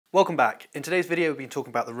Welcome back. In today's video we've been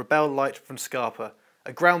talking about the Ribelle Lite from Scarpa,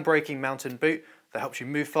 a groundbreaking mountain boot that helps you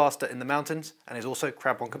move faster in the mountains and is also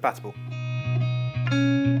crampon compatible.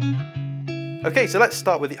 Okay, so let's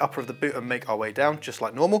start with the upper of the boot and make our way down just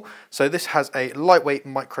like normal. So this has a lightweight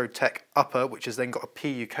Microtech upper which has then got a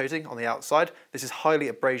PU coating on the outside. This is highly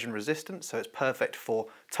abrasion resistant, so it's perfect for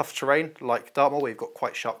tough terrain like Dartmoor where you've got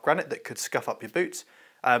quite sharp granite that could scuff up your boots.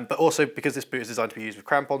 But also because this boot is designed to be used with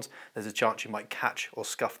crampons, there's a chance you might catch or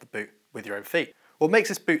scuff the boot with your own feet. What makes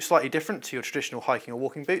this boot slightly different to your traditional hiking or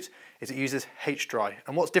walking boots is it uses H-dry.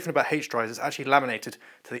 And what's different about H-dry is it's actually laminated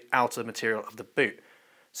to the outer material of the boot.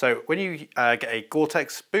 So when you get a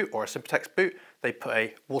Gore-Tex boot or a Sympatex boot, they put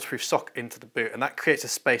a waterproof sock into the boot, and that creates a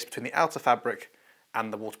space between the outer fabric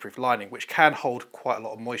and the waterproof lining, which can hold quite a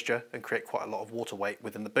lot of moisture and create quite a lot of water weight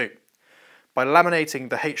within the boot. By laminating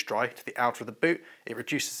the H-dry to the outer of the boot, it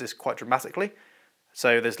reduces this quite dramatically.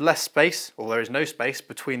 So there's less space, or there is no space,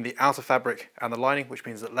 between the outer fabric and the lining, which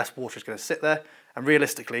means that less water is going to sit there. And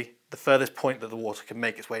realistically, the furthest point that the water can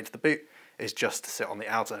make its way into the boot is just to sit on the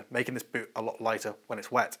outer, making this boot a lot lighter when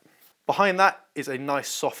it's wet. Behind that is a nice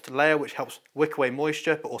soft layer which helps wick away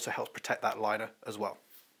moisture, but also helps protect that liner as well.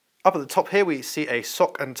 Up at the top here we see a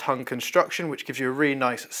sock and tongue construction which gives you a really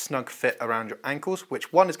nice snug fit around your ankles,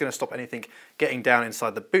 which one is going to stop anything getting down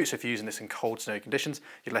inside the boot. So if you're using this in cold, snowy conditions,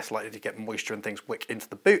 you're less likely to get moisture and things wick into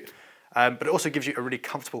the boot. But it also gives you a really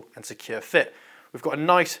comfortable and secure fit. We've got a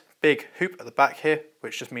nice big hoop at the back here,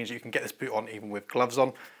 which just means you can get this boot on even with gloves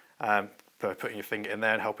on, by putting your finger in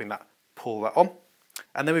there and helping that pull that on.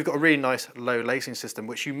 And then we've got a really nice low lacing system,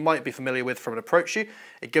 which you might be familiar with from an approach shoe.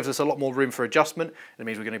 It gives us a lot more room for adjustment, and it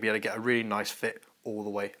means we're going to be able to get a really nice fit all the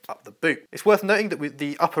way up the boot. It's worth noting that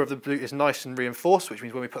the upper of the boot is nice and reinforced, which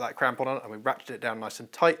means when we put that crampon on and we ratchet it down nice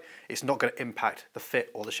and tight, it's not going to impact the fit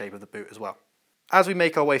or the shape of the boot as well. As we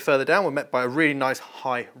make our way further down, we're met by a really nice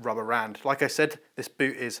high rubber rand. Like I said, this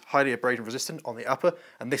boot is highly abrasion resistant on the upper,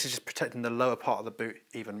 and this is just protecting the lower part of the boot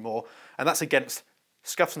even more. And that's against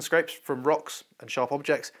scuffs and scrapes from rocks and sharp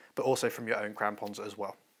objects, but also from your own crampons as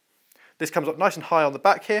well. This comes up nice and high on the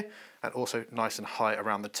back here, and also nice and high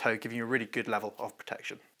around the toe, giving you a really good level of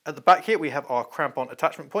protection. At the back here we have our crampon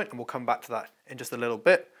attachment point, and we'll come back to that in just a little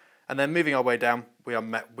bit. And then moving our way down, we are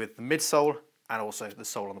met with the midsole and also the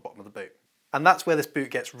sole on the bottom of the boot. And that's where this boot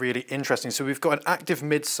gets really interesting. So we've got an active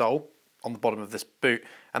midsole on the bottom of this boot,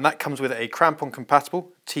 and that comes with a crampon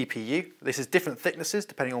compatible TPU. This is different thicknesses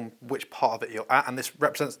depending on which part of it you're at, and this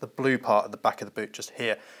represents the blue part at the back of the boot just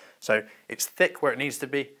here. So it's thick where it needs to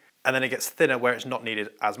be, and then it gets thinner where it's not needed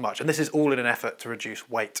as much. And this is all in an effort to reduce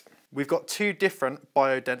weight. We've got two different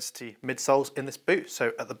biodensity midsoles in this boot.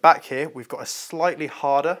 So at the back here, we've got a slightly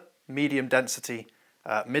harder medium density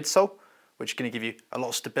midsole, which is going to give you a lot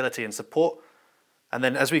of stability and support. And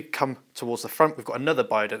then as we come towards the front, we've got another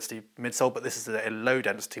biodensity midsole, but this is a low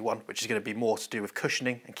density one, which is going to be more to do with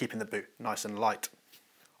cushioning and keeping the boot nice and light.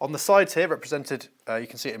 On the sides here, represented, you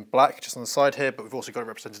can see it in black just on the side here, but we've also got it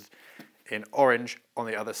represented in orange on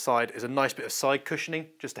the other side, is a nice bit of side cushioning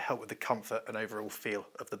just to help with the comfort and overall feel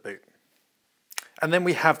of the boot. And then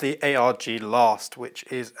we have the ARG last, which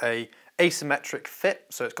is a asymmetric fit,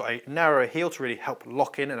 so it's got a narrower heel to really help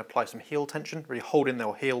lock in and apply some heel tension, really hold in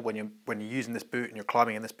your heel when you're using this boot and you're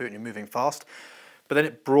climbing in this boot and you're moving fast. But then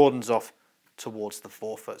it broadens off towards the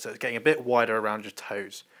forefoot, so it's getting a bit wider around your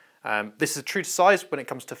toes. This is true to size when it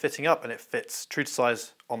comes to fitting up, and it fits true to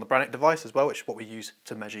size on the Brannock device as well, which is what we use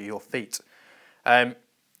to measure your feet.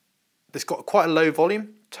 This got quite a low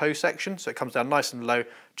volume toe section, so it comes down nice and low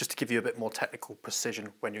just to give you a bit more technical precision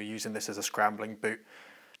when you're using this as a scrambling boot.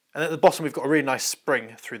 And at the bottom we've got a really nice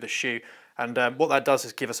spring through the shoe, and what that does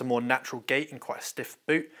is give us a more natural gait in quite a stiff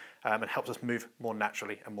boot, and helps us move more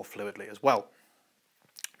naturally and more fluidly as well.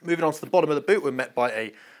 Moving on to the bottom of the boot, we're met by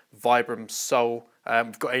a Vibram sole.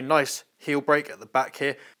 We've got a nice heel break at the back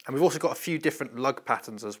here, and we've also got a few different lug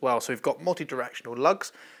patterns as well. So we've got multi-directional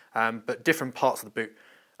lugs, but different parts of the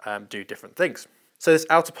boot do different things. So this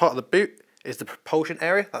outer part of the boot is the propulsion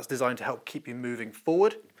area. That's designed to help keep you moving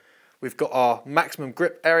forward. We've got our maximum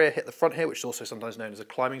grip area hit the front here, which is also sometimes known as a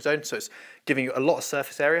climbing zone. So it's giving you a lot of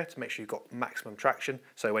surface area to make sure you've got maximum traction.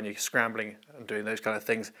 So when you're scrambling and doing those kind of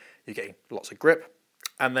things, you're getting lots of grip.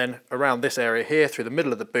 And then around this area here, through the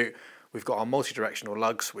middle of the boot, we've got our multi-directional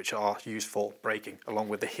lugs, which are used for braking, along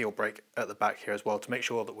with the heel brake at the back here as well, to make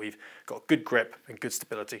sure that we've got good grip and good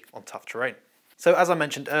stability on tough terrain. So as I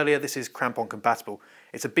mentioned earlier, this is crampon compatible.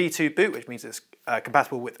 It's a B2 boot, which means it's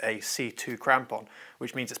compatible with a C2 crampon,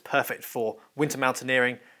 which means it's perfect for winter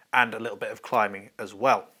mountaineering and a little bit of climbing as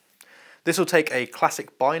well. This will take a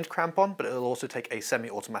classic bind crampon, but it will also take a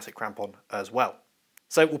semi-automatic crampon as well.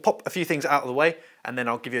 So we'll pop a few things out of the way and then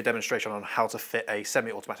I'll give you a demonstration on how to fit a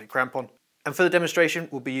semi-automatic crampon. And for the demonstration,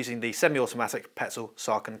 we'll be using the semi-automatic Petzl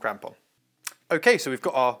Sarken crampon. Okay, so we've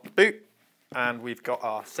got our boot and we've got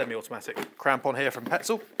our semi-automatic crampon here from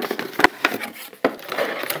Petzl.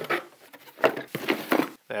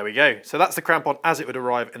 There we go. So that's the crampon as it would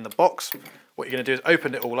arrive in the box. What you're going to do is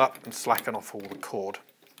open it all up and slacken off all the cord.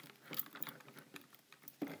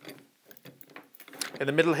 In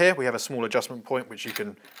the middle here, we have a small adjustment point which you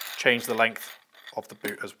can change the length of the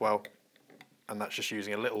boot as well. And that's just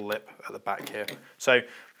using a little lip at the back here. So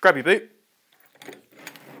grab your boot,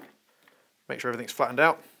 make sure everything's flattened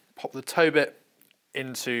out, pop the toe bit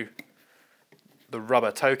into the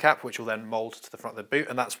rubber toe cap, which will then mould to the front of the boot.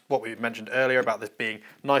 And that's what we mentioned earlier about this being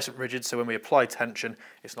nice and rigid, so when we apply tension,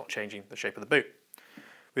 it's not changing the shape of the boot.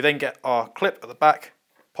 We then get our clip at the back,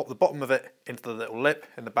 pop the bottom of it into the little lip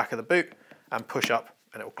in the back of the boot, and push up,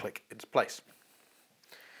 and it will click into place.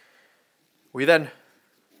 We then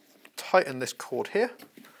tighten this cord here,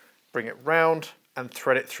 bring it round and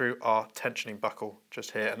thread it through our tensioning buckle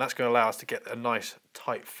just here, and that's going to allow us to get a nice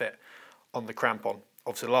tight fit on the crampon.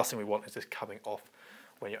 Obviously the last thing we want is this coming off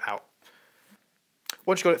when you're out.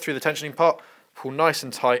 Once you've got it through the tensioning part, pull nice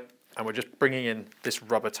and tight, and we're just bringing in this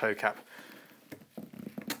rubber toe cap.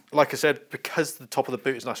 Like I said, because the top of the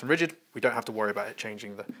boot is nice and rigid, we don't have to worry about it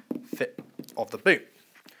changing the fit of the boot.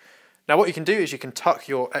 Now what you can do is you can tuck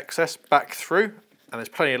your excess back through, and there's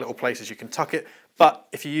plenty of little places you can tuck it, but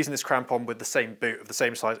if you're using this crampon with the same boot of the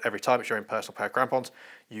same size every time, it's your own personal pair of crampons,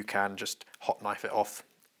 you can just hot knife it off,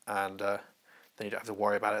 and then you don't have to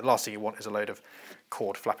worry about it. The last thing you want is a load of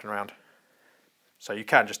cord flapping around. So you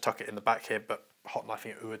can just tuck it in the back here, but hot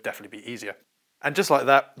knifing it would definitely be easier. And just like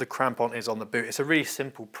that, the crampon is on the boot. It's a really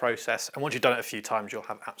simple process, and once you've done it a few times, you'll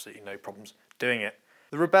have absolutely no problems doing it.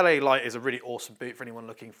 The Ribelle Lite is a really awesome boot for anyone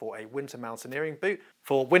looking for a winter mountaineering boot,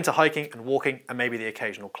 for winter hiking and walking, and maybe the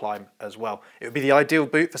occasional climb as well. It would be the ideal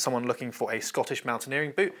boot for someone looking for a Scottish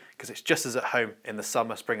mountaineering boot, because it's just as at home in the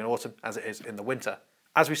summer, spring and autumn as it is in the winter.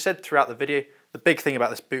 As we said throughout the video, the big thing about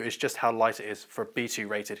this boot is just how light it is for a B2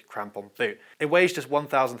 rated crampon boot. It weighs just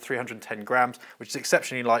 1,310 grams, which is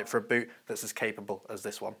exceptionally light for a boot that's as capable as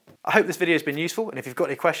this one. I hope this video has been useful, and if you've got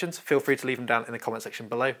any questions, feel free to leave them down in the comment section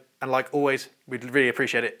below. And like always, we'd really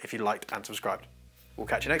appreciate it if you liked and subscribed. We'll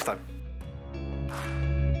catch you next time.